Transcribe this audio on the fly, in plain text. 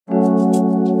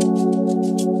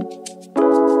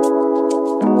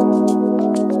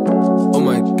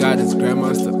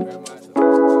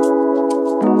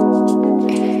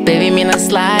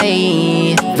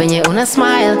una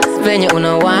smile, venye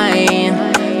una wine.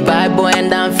 Bad boy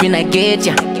and I'm finna get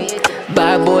ya.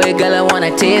 Bad boy girl, I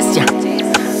wanna taste ya.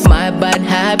 My bad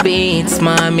habits,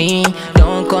 mommy.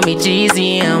 Don't call me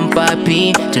Jeezy, I'm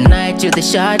Papi. Tonight you're the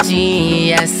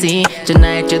shawty, I see.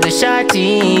 Tonight you're the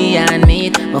shawty, I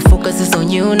need. My focus is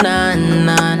on you, nah,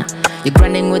 nah. You're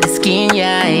grinding with the skin,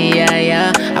 yeah, yeah,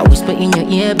 yeah. I whisper in your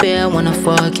ear, babe, I wanna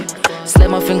fuck you. Slap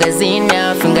my fingers in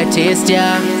ya, finger taste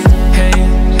ya. Hey,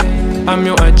 I'm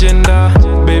your agenda.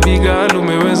 Baby girl,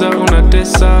 umeweza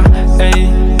unatesa. Hey,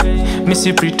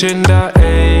 misi pretender.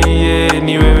 Hey, yeah,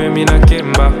 ni wewe mina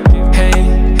kemba. Hey,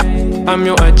 I'm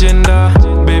your agenda.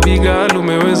 Baby girl,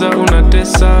 umeweza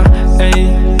unatesa. Hey,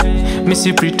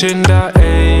 misi pretender.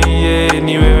 Hey, yeah,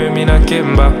 ni wewe mina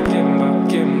kemba.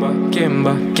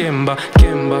 Kemba, kemba,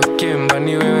 kemba, kemba,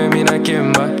 ni wewe mina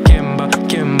kemba. Kemba,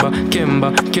 kemba,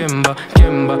 kemba, kemba,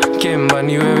 kemba, kemba,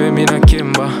 ni wewe mina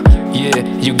kemba. Yeah,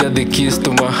 you got the keys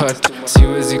to my heart.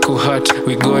 Siwezi kuhat,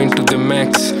 we going to the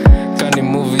max. Kani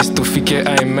movies tufike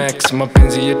IMAX.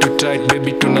 Mapenzi yetu tight,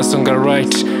 baby tunasonga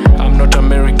right. I'm not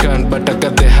American, but I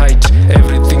got the height.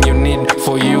 Everything you need,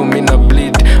 for you mina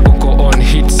bleed. Uko on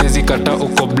hit, sezi kata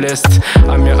uko blessed.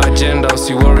 I'm your agenda,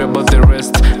 usi worry about the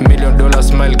rest. $1 million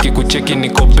smile, kikucheki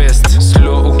niko best.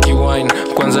 Slow ukiwine,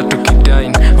 kwanza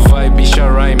tukidine. Vibe isha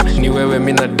rhyme, ni wewe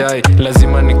mina die.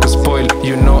 Lazima nikuspoil,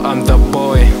 you know I'm the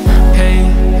boy. Hey,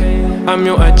 I'm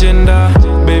your agenda.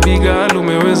 Baby girl,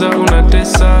 umeweza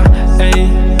unatesa. Hey,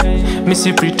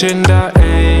 misi pretender.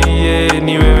 Hey, yeah,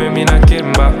 ni wewe mina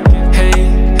kemba. Hey,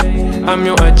 I'm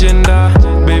your agenda.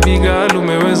 Baby girl,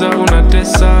 umeweza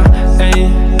unatesa. Hey,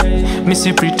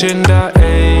 misi pretender.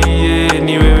 Hey, yeah,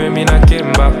 ni wewe mina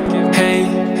kemba. Hey,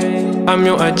 I'm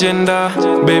your agenda.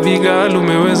 Baby girl,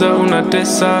 umeweza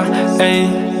unatesa. Hey,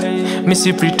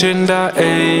 misi pretender.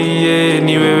 Hey, yeah,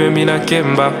 ni wewe mina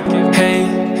kemba. Hey,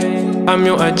 I'm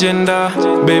your agenda.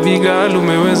 Baby girl,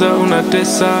 umeweza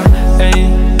unatesa. Hey,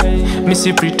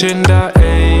 misi pretender.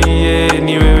 Hey, yeah,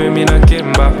 ni wewe mina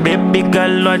kemba. Baby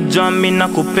girl, wajua mina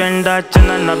kupenda.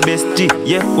 Chana na bestie,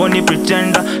 yeah, woni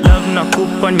pretender. Love na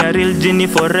kupa nya real genie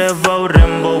forever.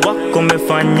 Urembo wako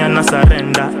mefanya na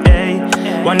surrender. Hey,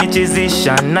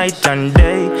 wanichizisha night and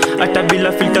day. Ata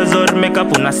bila filters or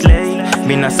makeup una slay.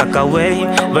 Mina saka way,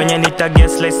 venye nitagia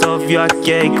slice of your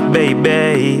cake,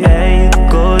 baby. Hey,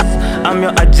 cause I'm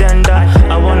your agenda.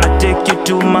 I wanna take you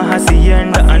to my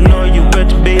hacienda. I know you wet,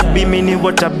 baby, mini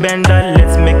water bender.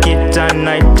 Let's make it a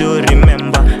night to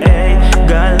remember. Hey,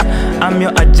 girl, I'm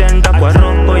your agenda. Kwa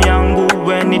roho yangu,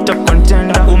 we ni top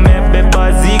contender.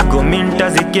 Umebeba zigo, minta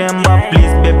zikemba.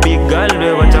 Please, baby girl,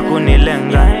 we wacha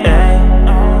kunilenga. Hey,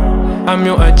 I'm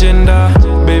your agenda.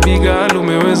 Baby girl,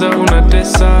 umeweza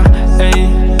unatesa. Hey,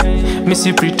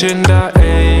 misi pretender.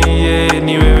 Hey, yeah,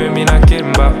 ni wewe mina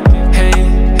kemba. Hey,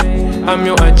 I'm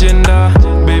your agenda.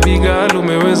 Baby girl,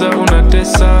 umeweza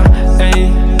unatesa. Hey,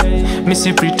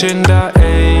 misi pretender.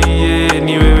 Hey, yeah,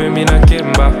 ni wewe mina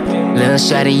kemba. Little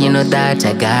shawty, you know that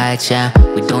I gotcha.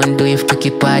 We don't do if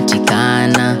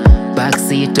tukipatikana.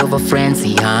 Backseat over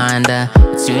frenzy Honda.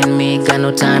 It's you and me, got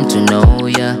no time to know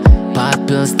ya. Pop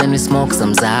pills, then we smoke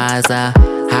some Zaza.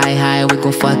 High, we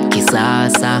gon' fuck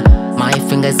kisasa. My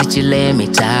fingers itchy, let me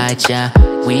touch ya.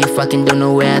 We fucking don't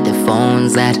know where the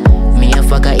phone's at. Me a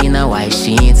fucker in a white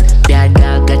sheets. That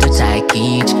girl got a tight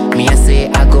itch. Me a say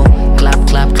I go clap,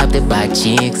 clap, clap the bad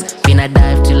cheeks. Finna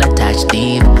dive till I touch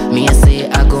deep. Me a say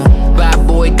I go bad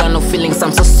boy, got no feelings,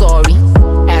 I'm so sorry.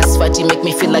 Ass fatty make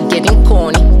me feel like getting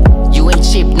corny. You ain't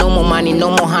cheap, no more money, no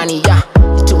more honey, yeah.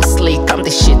 You too slick, I'm the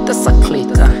shit, that's a click.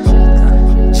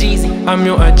 Jeezy. I'm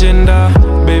your agenda.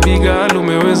 Baby girl,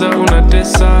 umeweza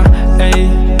unatesa. Hey,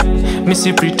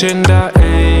 misi pretender.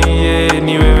 Hey, yeah,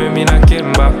 ni wewe mina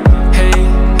kemba. Hey,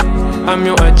 I'm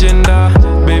your agenda.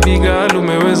 Baby girl,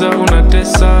 umeweza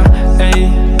unatesa. Hey,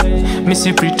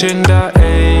 misi pretender.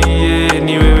 Hey, yeah,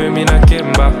 ni wewe mina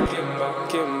kemba.